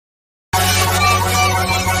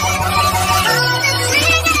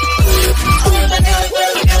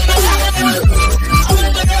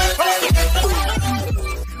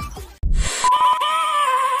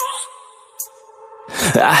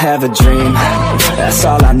have a dream, that's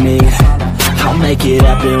all I need. I'll make it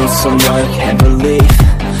happen with some work and belief.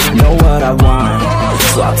 Know what I want,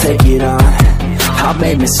 so I'll take it on. I've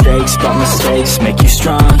made mistakes, but mistakes make you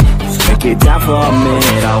strong. Break it down for a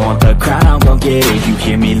minute, I want the crown, I'm gon' get it. You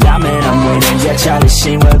hear me loud, man, I'm winning. Yeah, Charlie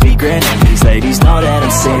Sheen will be grinning. These ladies know that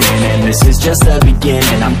I'm sinning, and this is just the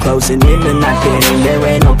beginning. I'm closing in the night inning, there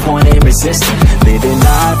ain't no point in resisting. Living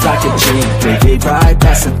life like a dream, live it right,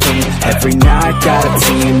 that's the thing. Every night, got a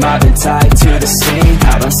team, I've been tied to the scene.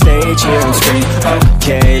 Out on stage, here on screen,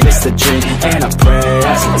 okay, it's the dream. And I pray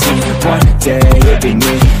as a team, one day it'll be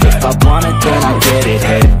me. If I want it, then I'll get it.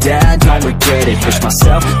 Head down, don't regret it. Push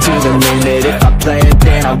myself to the limit. If I play it,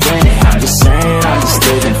 then I win it. I'm just saying, I'm just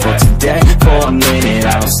living for today, for a minute.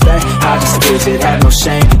 I don't stay, I just visit, have no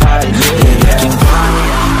shame, I admit it. Looking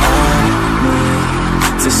right at me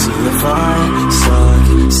to see if I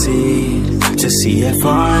succeed, to see if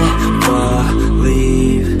I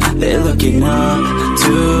believe. They're looking up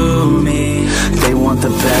to me. They want the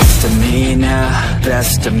best of me now,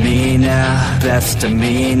 best of me now, best of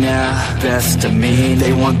me now, best of me.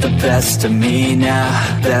 They want the best of me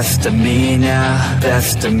now, best of me now,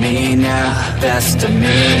 best of me now, best of me.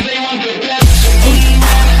 They want the best of me now.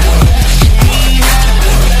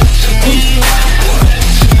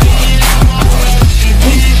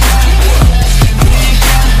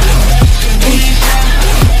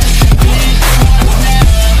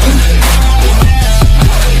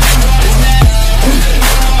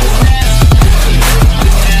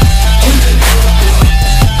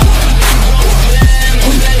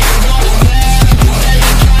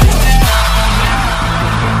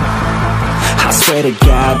 Swear to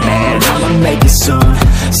God, man, I'ma make it soon.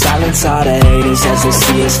 Silence all the haters as they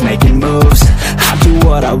see us making moves. I do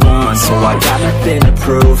what I want, so I got nothing to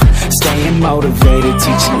prove. Staying motivated,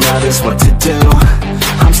 teaching others what to do.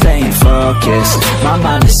 I'm staying focused, my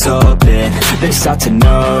mind is open. They start to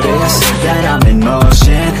notice that I'm in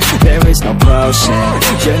motion. There is no potion,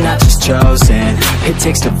 you're not just chosen. It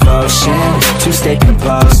takes devotion to stay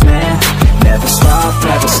composed, man. Never stop,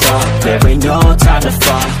 never stop, there ain't no time to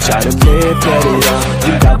fall. Try to live, get it up,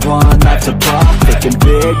 you got one life to pop. Thinking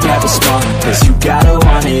big, never small, cause you gotta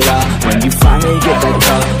want it all. When you finally get that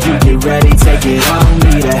call, you get ready, take it on.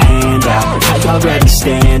 Need a hand out, I already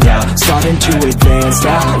stand out. Starting to advance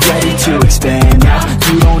now, ready to expand now.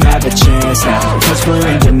 You don't have a chance now, cause we're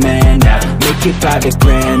in demand now. Make it private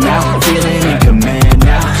brand now, feeling in command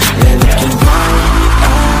now. They're looking right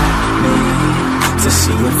at me to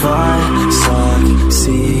see if I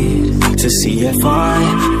succeed, to see if I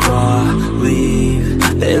believe.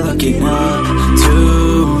 They're looking up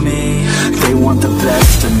to me. They want the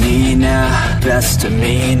best of me now, best of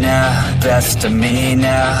me now, best of me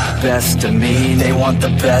now, best of me. They want the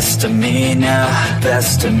best of me now,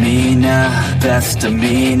 best of me now, best of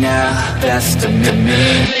me now, best of me.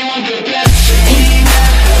 They want the best of me.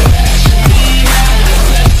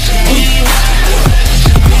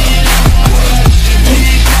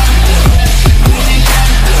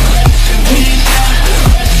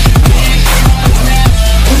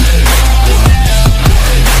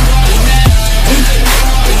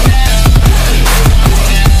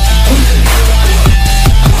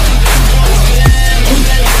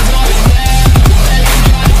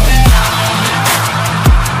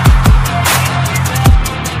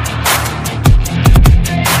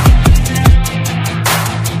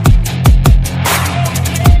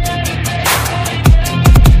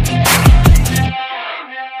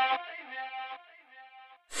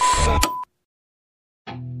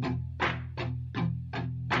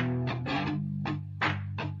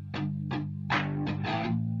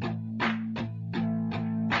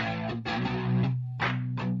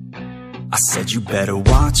 I said you better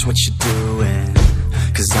watch what you're doing,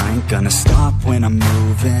 cause I ain't gonna stop when I'm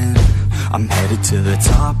moving. I'm headed to the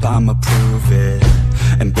top, I'ma prove it.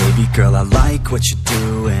 And baby girl, I like what you're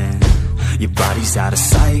doing. Your body's out of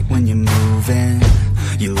sight when you're moving.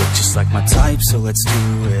 You look just like my type, so let's do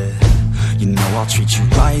it. You know I'll treat you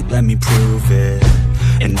right, let me prove it.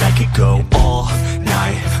 And I could go all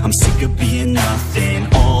night, I'm sick of being nothing.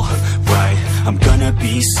 All right, I'm gonna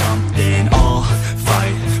be something. I'll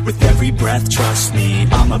fight with every breath, trust me.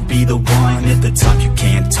 I'ma be the one at the top, you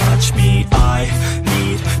can't touch me. I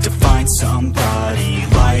need to find somebody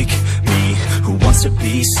like me, who wants to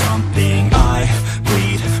be something. I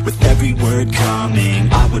bleed with every word coming.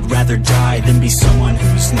 I would rather die than be someone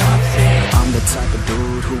who's nothing. I'm the type of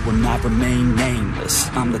dude who will not remain nameless.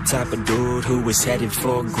 I'm the type of dude who is headed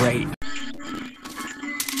for great.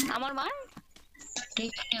 আমার মার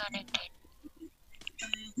এখানে অনেকটাই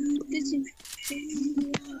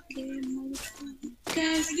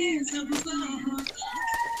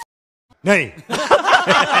नहीं।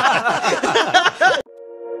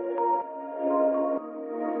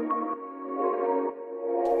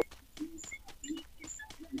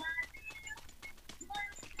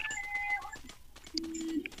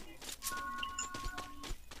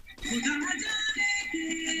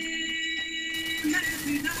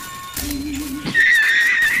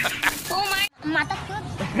 माता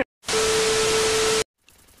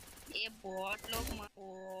ये बहुत लोग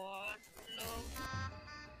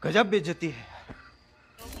गजब बेइज्जती है।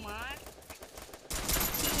 मार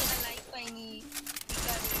लाइक पाइनी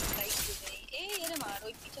लाइक दे ए ये मारो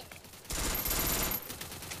पीछे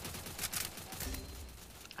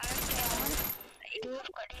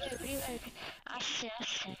আসছে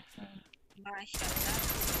মাশাআল্লাহ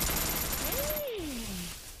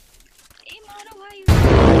এই মারো ভাই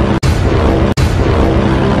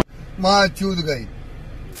माँ चूद गई।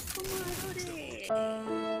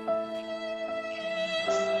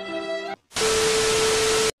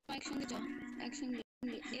 एक्शन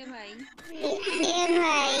ए भाई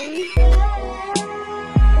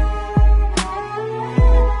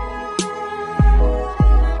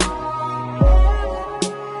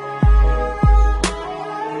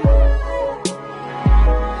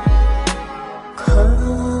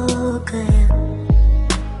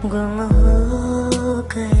गुम हो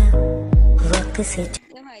गया वक्त से।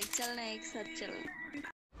 भाई चलना एक साथ चल।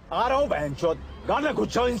 आ रहा हूँ बहनचोद, गाना घुस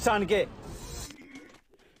जाओ इंसान के।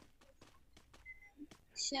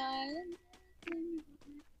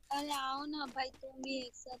 अरे आओ ना भाई, तुम भी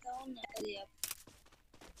एक साथ आओ ना। अरे अब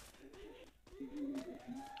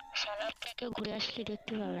সালাদ থেকে ঘুরে আসলে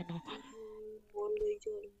দেখতে পাবে না। बोल रही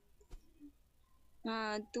चल।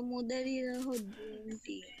 हाँ तुम उधर ही रहो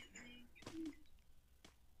ड्यूटी।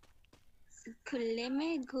 खुले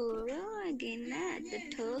में घोड़ो आगे ना तो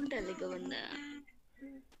ठोक डालेगा बंदा।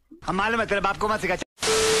 हम मालूम है तेरे बाप को मत सिखा।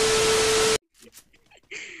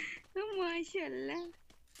 माशाल्लाह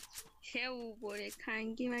সে উপরে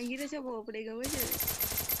খানকি মাগিরা সব উপরে গেছে বুঝলে।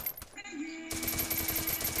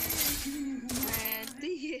 হ্যাঁ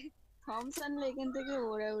তুই থমসন এখান থেকে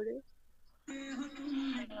ওড়ে ওড়ে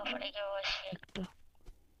উপরে গিয়ে বসি একটু।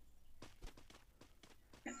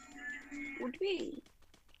 উঠবি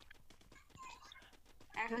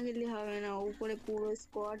একা গেলে হবে না, উপরে পুরো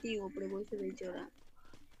স্কোয়াডই উপরে বসে রয়েছে ওরা।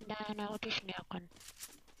 না না উঠিস না এখন।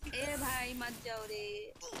 ए भाई मत जाओ रे,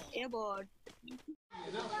 ए बॉट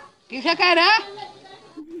किसे कह रहा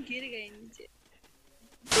गिर गए नीचे।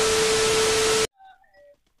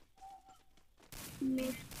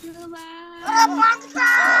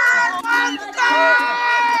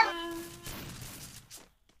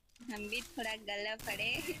 हम भी थोड़ा गला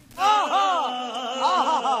पड़े।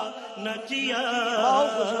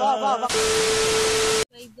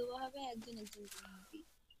 भाई दो হবে একজন একজন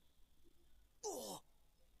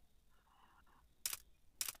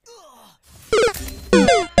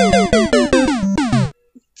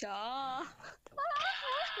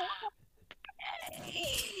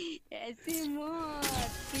ऐसी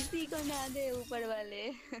मौत किसी को ना दे ऊपर वाले।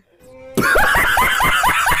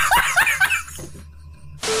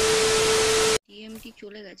 टीएमटी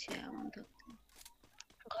চলে গেছে আমার থাকতে।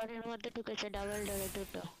 ঘরের মধ্যে ঢুকেছে ডাবল ডোরে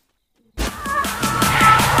দুটো।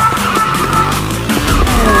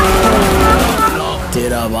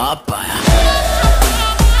 तेरा बाप आया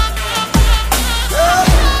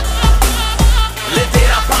ले,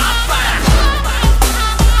 तेरा बाप आया,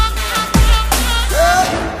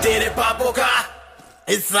 तेरे पापों का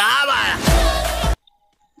हिसाब आया।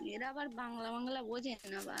 मेरा बार बांग्ला बांग्ला बोझे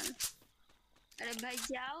ना बार। अरे भाई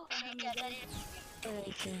जाओ।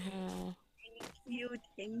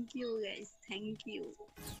 Thank you guys, thank you.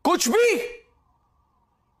 कुछ भी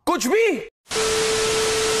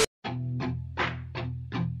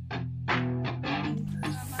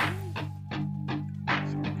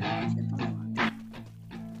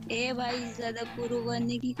ए भाई ज्यादा पुरु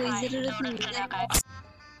बनने की कोई जरूरत नहीं है।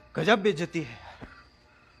 गजब बेइज्जती है।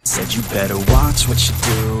 Said you better watch what you're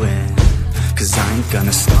doing, 'cause I ain't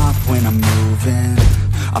gonna stop when I'm moving.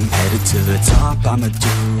 I'm headed to the top, I'ma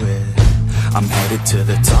do it. I'm headed to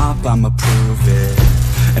the top, I'ma prove it.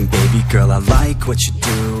 And baby girl, I like what you're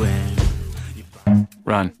doing.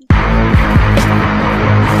 Run.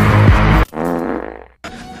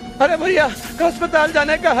 अरे भैया अस्पताल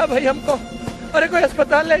जाने का है भाई हमको। अरे कोई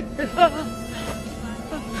अस्पताल ले।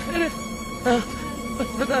 अरे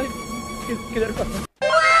अस्पताल किधर का?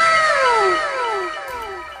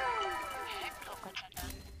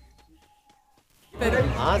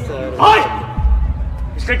 हाँ सर।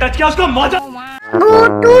 इसने टच किया उसको मौजा।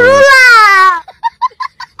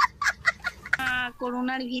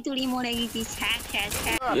 कोरोनार भीतरी मरे गई थी।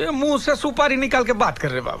 ये मुंह से सुपारी निकाल के बात कर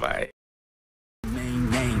रहे बाबा।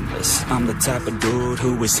 I'm the type of dude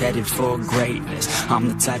who is headed for greatness. I'm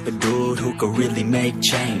the type of dude who could really make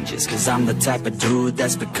changes. Cause I'm the type of dude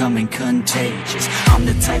that's becoming contagious. I'm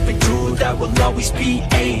the type of dude that will always be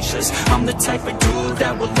ageless. I'm the type of dude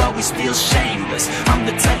that will always feel shameless. I'm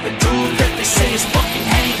the type of dude that they say is fucking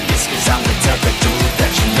heinous. Cause I'm the type of dude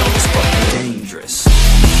that you know is fucking dangerous.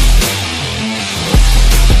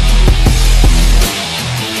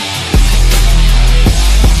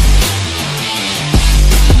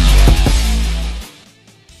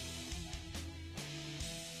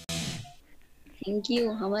 Thank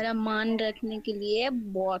you हमारा मान रखने के लिए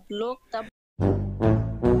बहुत लोग तब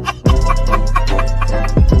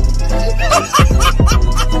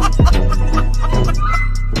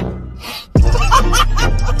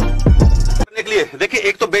करने के लिए देखिए,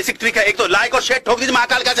 एक तो बेसिक ट्रिक है, एक तो लाइक और शेयर ठोक दीजिए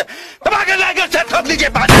महाकाल का दबा के लाइक और शेयर ठोक दीजिए।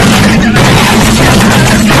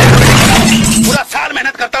 पूरा साल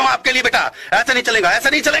मेहनत करता हूँ आपके लिए बेटा, ऐसा नहीं चलेगा, ऐसा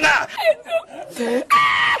नहीं चलेगा।